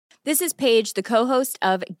This is Paige, the co-host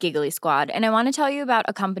of Giggly Squad, and I want to tell you about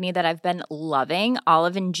a company that I've been loving,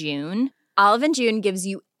 Olive & June. Olive & June gives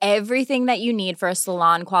you everything that you need for a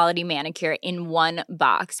salon-quality manicure in one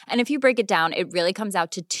box. And if you break it down, it really comes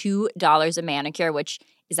out to $2 a manicure, which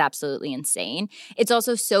is absolutely insane. It's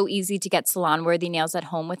also so easy to get salon-worthy nails at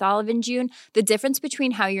home with Olive & June. The difference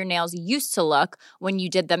between how your nails used to look when you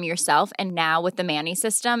did them yourself and now with the Mani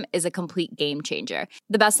system is a complete game changer.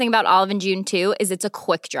 The best thing about Olive & June, too, is it's a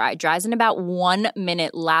quick dry. Dries in about 1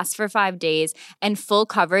 minute, lasts for 5 days, and full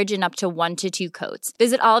coverage in up to 1 to 2 coats.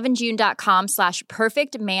 Visit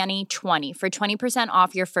oliveandjune.com/perfectmani20 for 20%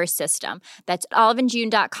 off your first system. That's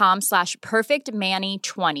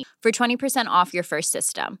oliveandjune.com/perfectmani20 for 20% off your first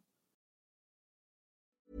system.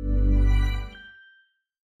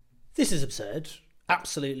 This is absurd,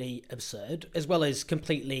 absolutely absurd, as well as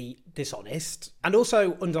completely dishonest, and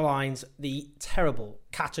also underlines the terrible,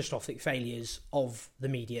 catastrophic failures of the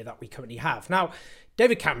media that we currently have. Now,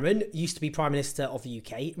 David Cameron used to be Prime Minister of the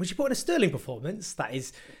UK, which he put in a sterling performance. That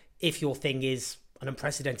is, if your thing is an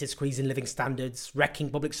unprecedented squeeze in living standards,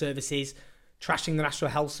 wrecking public services, trashing the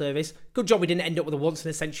National Health Service, good job we didn't end up with a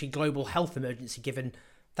once-in-a-century global health emergency given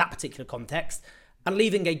that particular context, and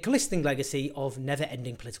leaving a glistening legacy of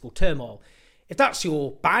never-ending political turmoil. If that's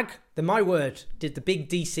your bag, then my word, did the big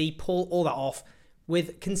DC pull all that off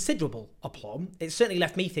with considerable aplomb. It certainly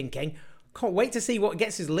left me thinking, can't wait to see what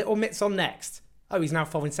gets his little mitts on next. Oh, he's now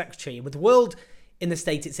Foreign Secretary, and with the world in the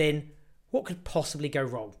state it's in, what could possibly go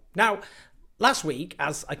wrong? Now, last week,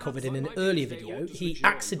 as I covered in an earlier video, he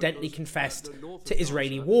accidentally confessed to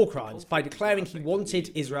Israeli war crimes by declaring he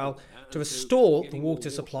wanted Israel to restore the water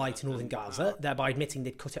supply to northern Gaza, thereby admitting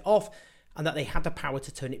they'd cut it off and that they had the power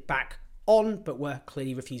to turn it back on, but were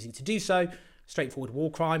clearly refusing to do so. Straightforward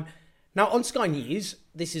war crime. Now, on Sky News,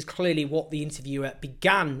 this is clearly what the interviewer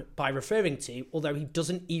began by referring to, although he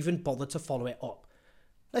doesn't even bother to follow it up.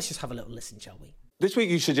 Let's just have a little listen, shall we? This week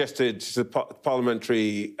you suggested to the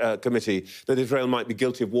parliamentary committee that Israel might be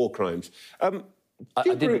guilty of war crimes.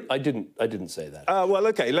 I didn't say that. Well,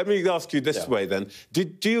 OK, let me ask you this way then.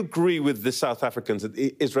 Do you agree with the South Africans that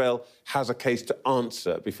Israel has a case to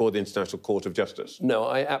answer before the International Court of Justice? No,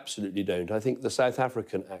 I absolutely don't. I think the South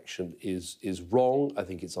African action is wrong. I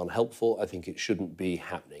think it's unhelpful. I think it shouldn't be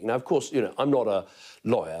happening. Now, of course, I'm not a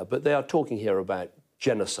lawyer, but they are talking here about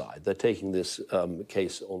genocide. They're taking this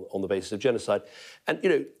case on the basis of genocide. And,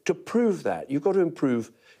 to prove that, you've got to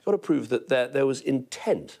prove that there was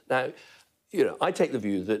intent. Now, I take the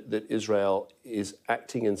view that Israel is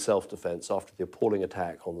acting in self-defense after the appalling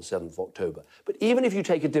attack on the 7th of October. But even if you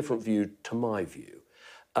take a different view to my view,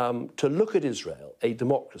 to look at Israel, a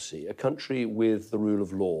democracy, a country with the rule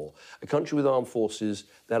of law, a country with armed forces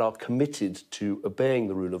that are committed to obeying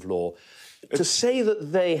the rule of law, to say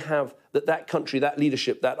that they have, that country, that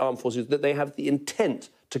leadership, that armed forces, that they have the intent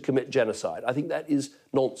to commit genocide, I think that is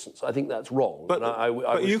nonsense. I think that's wrong. But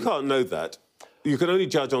you can't know that. You can only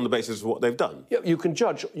judge on the basis of what they've done. Yeah, you can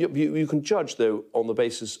judge. You can judge, though, on the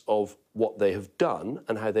basis of what they have done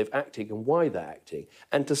and how they've acted and why they're acting.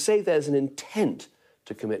 And to say there's an intent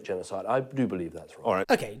to commit genocide, I do believe that's wrong. All right.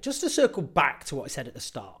 OK, just to circle back to what I said at the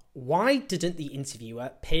start, why didn't the interviewer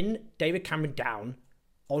pin David Cameron down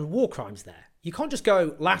on war crimes there? You can't just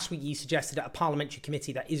go, last week you suggested at a parliamentary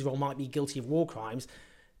committee that Israel might be guilty of war crimes,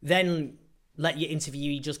 then let your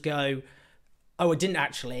interviewee just go, oh, I didn't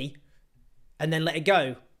actually, and then let it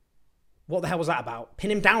go. What the hell was that about?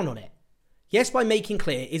 Pin him down on it. Yes, by making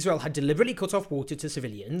clear Israel had deliberately cut off water to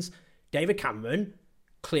civilians, David Cameron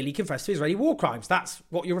clearly confessed to Israeli war crimes. That's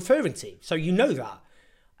what you're referring to. So you know that.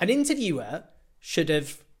 An interviewer should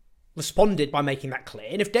have responded by making that clear.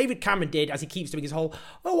 And if David Cameron did, as he keeps doing his whole,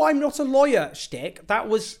 oh, I'm not a lawyer shtick, that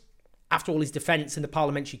was, after all, his defence in the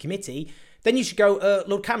parliamentary committee, then you should go,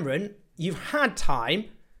 Lord Cameron, you've had time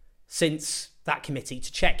since that committee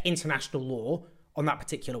to check international law on that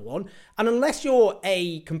particular one. And unless you're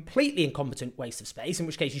a completely incompetent waste of space, in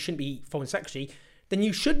which case you shouldn't be Foreign Secretary, then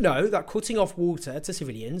you should know that cutting off water to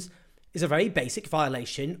civilians is a very basic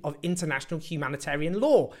violation of international humanitarian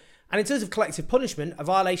law. And in terms of collective punishment, a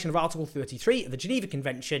violation of Article 33 of the Geneva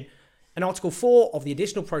Convention and Article 4 of the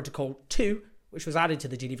Additional Protocol 2, which was added to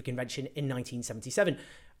the Geneva Convention in 1977.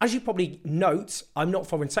 As you probably note, I'm not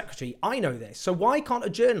Foreign Secretary. I know this. So why can't a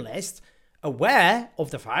journalist, aware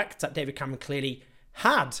of the fact that David Cameron clearly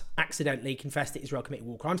had accidentally confessed that Israel committed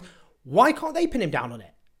war crimes, why can't they pin him down on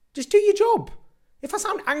it? Just do your job. If I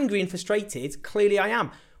sound angry and frustrated, clearly I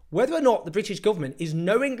am. Whether or not the British government is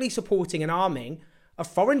knowingly supporting and arming a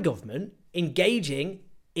foreign government engaging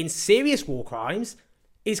in serious war crimes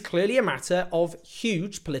is clearly a matter of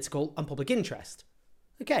huge political and public interest.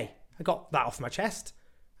 Okay, I got that off my chest.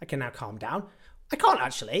 I can now calm down. I can't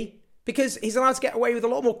actually, because he's allowed to get away with a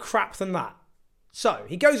lot more crap than that. So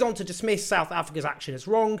he goes on to dismiss South Africa's action as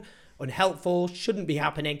wrong, unhelpful, shouldn't be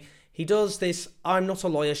happening. He does this I'm not a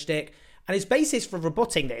lawyer shtick. And his basis for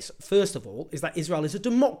rebutting this, first of all, is that Israel is a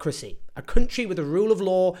democracy, a country with a rule of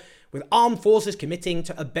law, with armed forces committing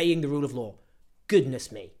to obeying the rule of law.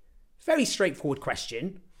 Goodness me. Very straightforward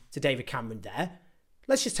question to David Cameron there.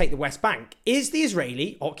 Let's just take the West Bank. Is the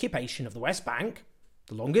Israeli occupation of the West Bank,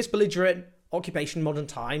 the longest belligerent occupation in modern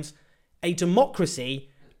times, a democracy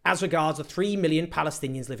as regards the 3 million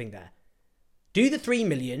Palestinians living there? Do the 3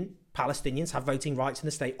 million Palestinians have voting rights in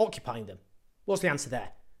the state occupying them? What's the answer there?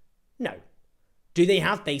 No. Do they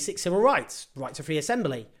have basic civil rights? Right to free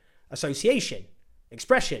assembly, association,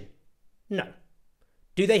 expression? No.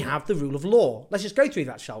 Do they have the rule of law? Let's just go through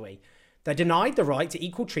that, shall we? They're denied the right to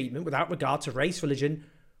equal treatment without regard to race, religion,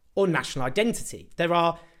 or national identity. There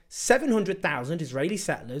are 700,000 Israeli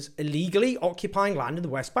settlers illegally occupying land in the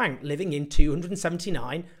West Bank, living in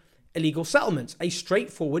 279 illegal settlements, a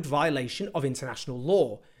straightforward violation of international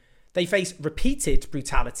law. They face repeated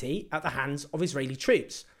brutality at the hands of Israeli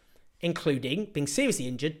troops, including being seriously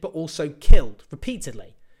injured but also killed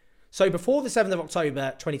repeatedly. So before the 7th of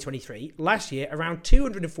October 2023, last year, around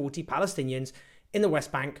 240 Palestinians in the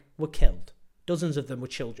West Bank were killed. Dozens of them were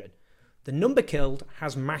children. The number killed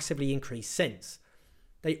has massively increased since.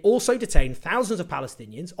 They also detained thousands of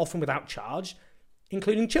Palestinians, often without charge,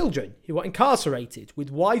 including children who were incarcerated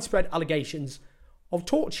with widespread allegations of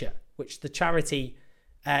torture, which the charity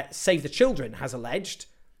Save the Children has alleged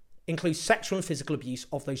includes sexual and physical abuse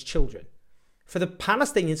of those children. For the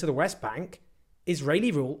Palestinians of the West Bank,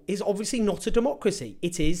 Israeli rule is obviously not a democracy.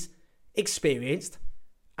 It is experienced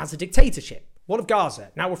as a dictatorship. What of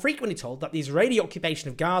Gaza? Now, we're frequently told that the Israeli occupation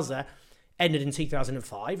of Gaza ended in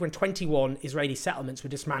 2005 when 21 Israeli settlements were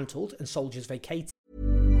dismantled and soldiers vacated.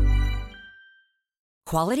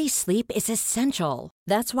 Quality sleep is essential.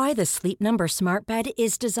 That's why the Sleep Number Smart Bed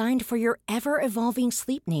is designed for your ever-evolving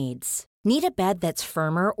sleep needs. Need a bed that's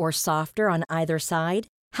firmer or softer on either side?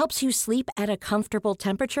 Helps you sleep at a comfortable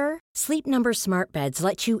temperature? Sleep Number Smart Beds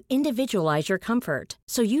let you individualize your comfort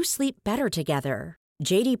so you sleep better together.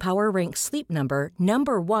 J.D. Power ranks Sleep Number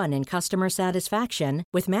number 1 in customer satisfaction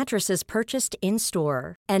with mattresses purchased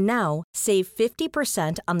in-store. And now, save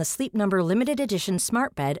 50% on the Sleep Number Limited Edition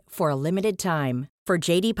Smart Bed for a limited time. For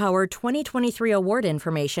J.D. Power 2023 award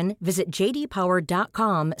information, visit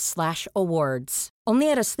jdpower.com/awards.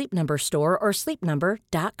 Only at a Sleep Number store or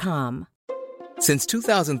sleepnumber.com. Since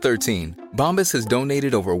 2013, Bombas has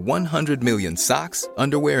donated over 100 million socks,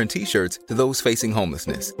 underwear, and T-shirts to those facing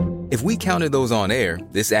homelessness. If we counted those on air,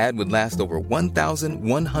 this ad would last over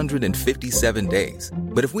 1,157 days.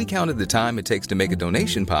 But if we counted the time it takes to make a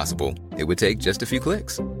donation possible, it would take just a few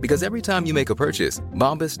clicks. Because every time you make a purchase,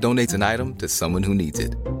 Bombas donates an item to someone who needs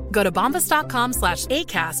it. Go to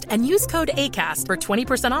bombas.com/ACAST and use code ACAST for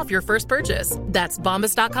 20% off your first purchase. That's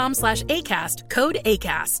bombas.com/ACAST, code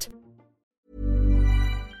ACAST.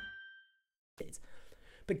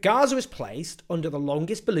 But Gaza is placed under the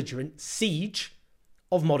longest belligerent siege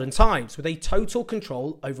of modern times, with a total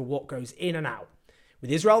control over what goes in and out.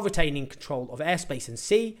 With Israel retaining control of airspace and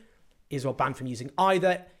sea, Israel banned from using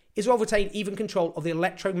either. Israel retained even control of the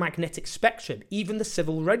electromagnetic spectrum, even the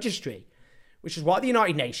civil registry, which is why the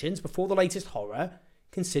United Nations, before the latest horror,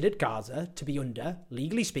 considered Gaza to be under,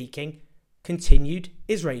 legally speaking, continued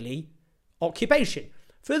Israeli occupation.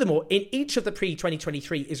 Furthermore, in each of the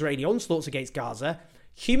pre-2023 Israeli onslaughts against Gaza,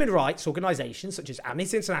 human rights organisations such as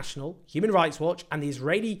Amnesty International, Human Rights Watch, and the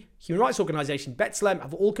Israeli human rights organisation B'Tselem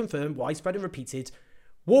have all confirmed widespread and repeated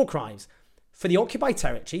war crimes. For the occupied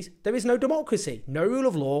territories, there is no democracy, no rule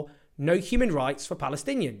of law, no human rights for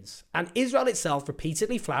Palestinians. And Israel itself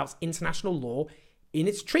repeatedly flouts international law in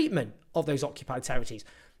its treatment of those occupied territories.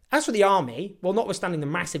 As for the army, well, notwithstanding the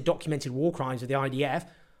massive documented war crimes of the IDF,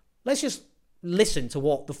 let's just listen to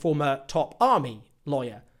what the former top army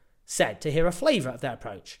lawyer said to hear a flavour of their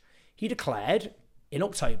approach. He declared in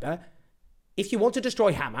October, if you want to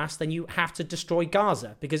destroy Hamas, then you have to destroy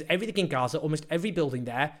Gaza, because everything in Gaza, almost every building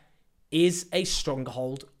there, is a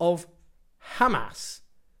stronghold of Hamas.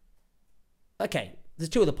 Okay, there's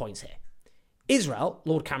two other points here. Israel,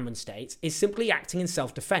 Lord Cameron states, is simply acting in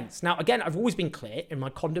self-defence. Now, again, I've always been clear in my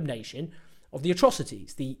condemnation of the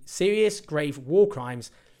atrocities, the serious, grave war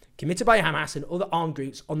crimes committed by Hamas and other armed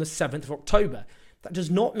groups on the 7th of October. That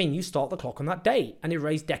does not mean you start the clock on that day and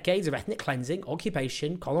erase decades of ethnic cleansing,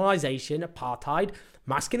 occupation, colonisation, apartheid,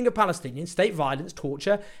 mass killing of Palestinians, state violence,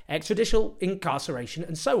 torture, extrajudicial incarceration,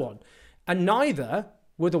 and so on. And neither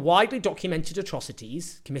were the widely documented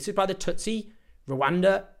atrocities committed by the Tutsi,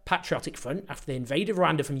 Rwanda, Patriotic Front after they invaded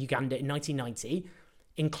Rwanda from Uganda in 1990,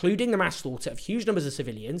 including the mass slaughter of huge numbers of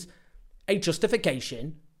civilians, a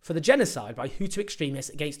justification for the genocide by Hutu extremists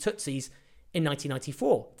against Tutsis in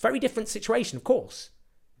 1994. Very different situation, of course.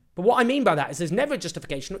 But what I mean by that is there's never a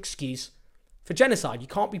justification or excuse for genocide. You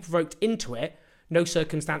can't be provoked into it. No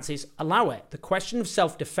circumstances allow it. The question of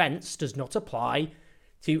self-defense does not apply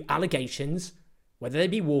to allegations, whether they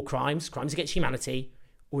be war crimes, crimes against humanity,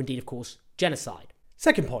 or indeed, of course, genocide.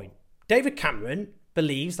 Second point, David Cameron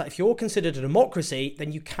believes that if you're considered a democracy,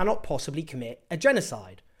 then you cannot possibly commit a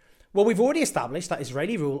genocide. Well, we've already established that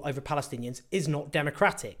Israeli rule over Palestinians is not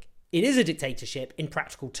democratic. It is a dictatorship in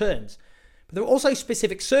practical terms. But there are also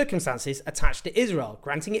specific circumstances attached to Israel,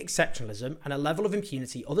 granting it exceptionalism and a level of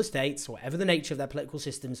impunity other states, whatever the nature of their political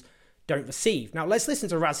systems, don't receive. Now, let's listen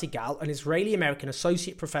to Razi Gal, an Israeli-American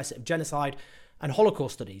associate professor of genocide and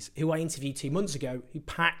Holocaust studies, who I interviewed 2 months ago, who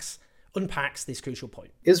unpacks this crucial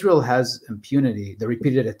point. Israel has impunity. The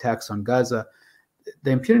repeated attacks on Gaza,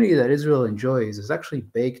 the impunity that Israel enjoys is actually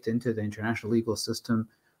baked into the international legal system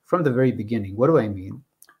from the very beginning. What do I mean?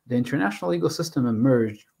 The international legal system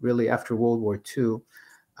emerged really after World War II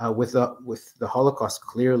with the Holocaust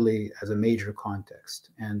clearly as a major context.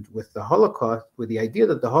 And with the Holocaust, with the idea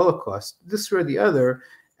that the Holocaust, this or the other,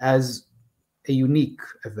 as a unique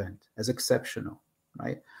event, as exceptional,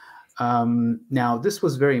 right? Now, this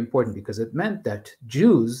was very important because it meant that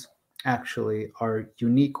Jews actually are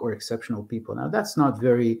unique or exceptional people. Now, that's not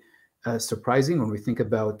very surprising when we think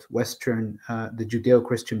about Western, the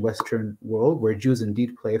Judeo-Christian Western world, where Jews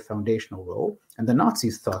indeed play a foundational role. And the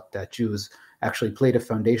Nazis thought that Jews actually played a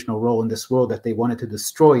foundational role in this world that they wanted to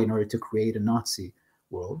destroy in order to create a Nazi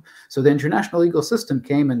world. So the international legal system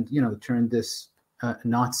came and, turned this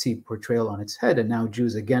Nazi portrayal on its head. And now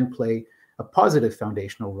Jews again play a positive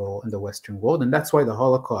foundational role in the Western world. And that's why the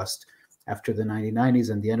Holocaust, after the 1990s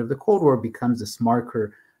and the end of the Cold War, becomes this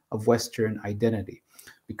marker of Western identity.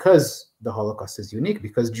 Because the Holocaust is unique,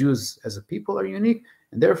 because Jews as a people are unique,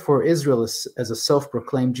 and therefore Israel as a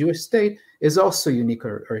self-proclaimed Jewish state is also unique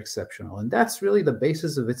or exceptional. And that's really the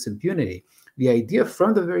basis of its impunity. The idea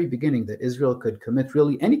from the very beginning that Israel could commit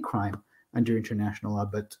really any crime under international law,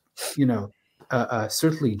 but,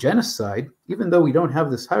 certainly genocide, even though we don't have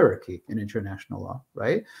this hierarchy in international law,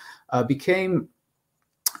 right, became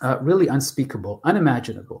really unspeakable,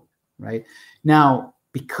 unimaginable, right? Now,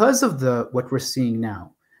 because of what we're seeing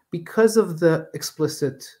now, because of the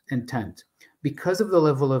explicit intent, because of the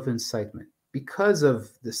level of incitement, because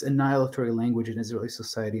of this annihilatory language in Israeli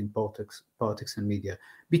society and politics and media,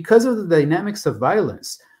 because of the dynamics of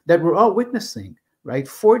violence that we're all witnessing, right?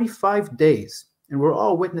 45 days, and we're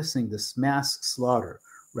all witnessing this mass slaughter,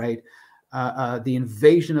 right? The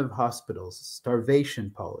invasion of hospitals, starvation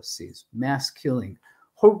policies, mass killing,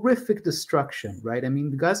 horrific destruction, right? I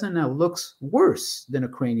mean, Gaza now looks worse than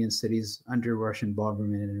Ukrainian cities under Russian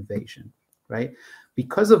bombardment and invasion, right?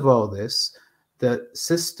 Because of all this, the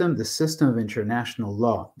system of international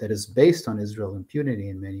law that is based on Israel impunity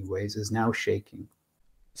in many ways is now shaking.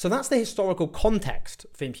 So that's the historical context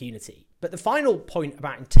for impunity. But the final point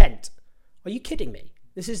about intent, are you kidding me?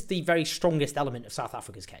 This is the very strongest element of South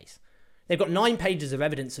Africa's case. They've got 9 pages of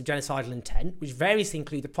evidence of genocidal intent, which variously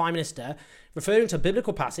include the Prime Minister referring to a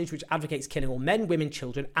biblical passage which advocates killing all men, women,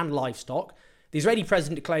 children, and livestock, the Israeli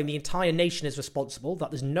president declaring the entire nation is responsible,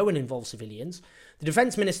 that there's no one involved civilians, the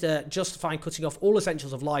defense minister justifying cutting off all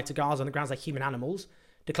essentials of life to Gaza on the grounds they're human animals,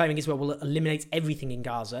 declaring Israel will eliminate everything in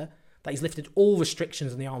Gaza, that he's lifted all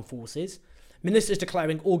restrictions on the armed forces, ministers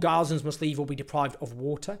declaring all Gazans must leave or be deprived of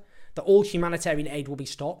water, that all humanitarian aid will be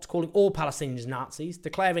stopped, calling all Palestinians Nazis,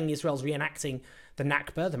 declaring Israel's reenacting the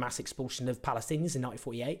Nakba, the mass expulsion of Palestinians in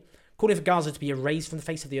 1948, calling for Gaza to be erased from the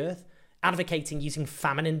face of the earth, advocating using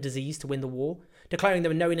famine and disease to win the war, declaring there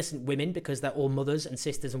were no innocent women because they're all mothers and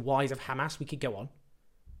sisters and wives of Hamas. We could go on.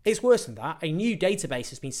 It's worse than that. A new database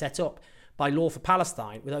has been set up by Law for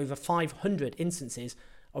Palestine with over 500 instances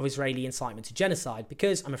of Israeli incitement to genocide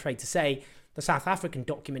because, I'm afraid to say, the South African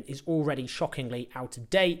document is already shockingly out of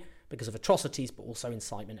date because of atrocities, but also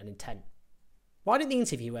incitement and intent. Why didn't the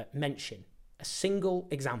interviewer mention a single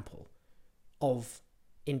example of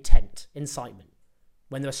intent, incitement,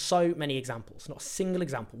 when there are so many examples? Not a single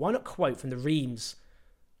example. Why not quote from the reams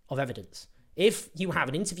of evidence? If you have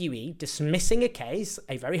an interviewee dismissing a case,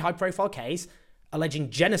 a very high-profile case, alleging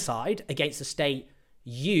genocide against a state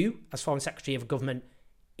you, as Foreign Secretary of a government,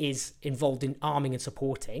 is involved in arming and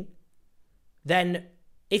supporting, then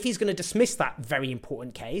if he's going to dismiss that very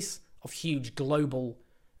important case of huge global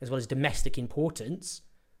as well as domestic importance,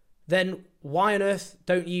 then why on earth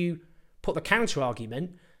don't you put the counter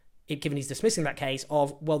argument given he's dismissing that case,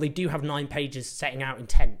 of, well, they do have 9 pages setting out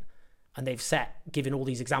intent, and they've given all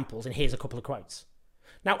these examples, and here's a couple of quotes.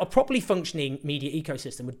 Now, a properly functioning media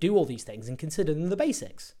ecosystem would do all these things and consider them the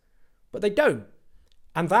basics, but they don't.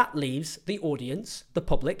 And that leaves the audience, the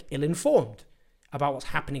public, ill-informed about what's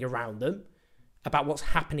happening around them, about what's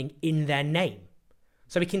happening in their name.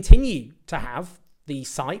 So we continue to have the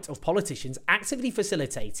sight of politicians actively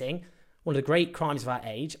facilitating one of the great crimes of our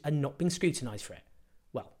age and not being scrutinised for it.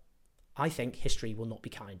 Well, I think history will not be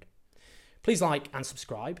kind. Please like and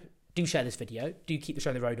subscribe. Do share this video. Do keep the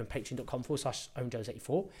show on the road on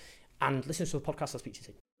patreon.com/OwenJones84. And listen to the podcast. I'll speak to you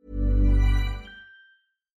soon.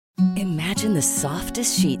 Imagine the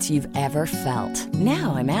softest sheets you've ever felt.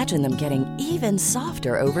 Now imagine them getting even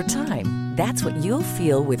softer over time. That's what you'll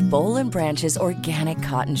feel with Boll & Branch's organic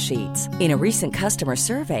cotton sheets. In a recent customer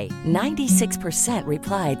survey, 96%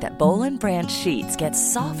 replied that Boll & Branch sheets get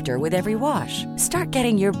softer with every wash. Start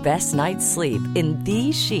getting your best night's sleep in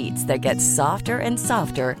these sheets that get softer and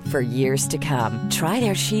softer for years to come. Try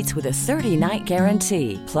their sheets with a 30-night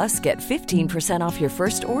guarantee. Plus, get 15% off your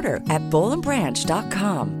first order at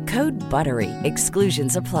bollandbranch.com. Code BUTTERY.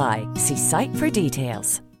 Exclusions apply. See site for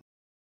details.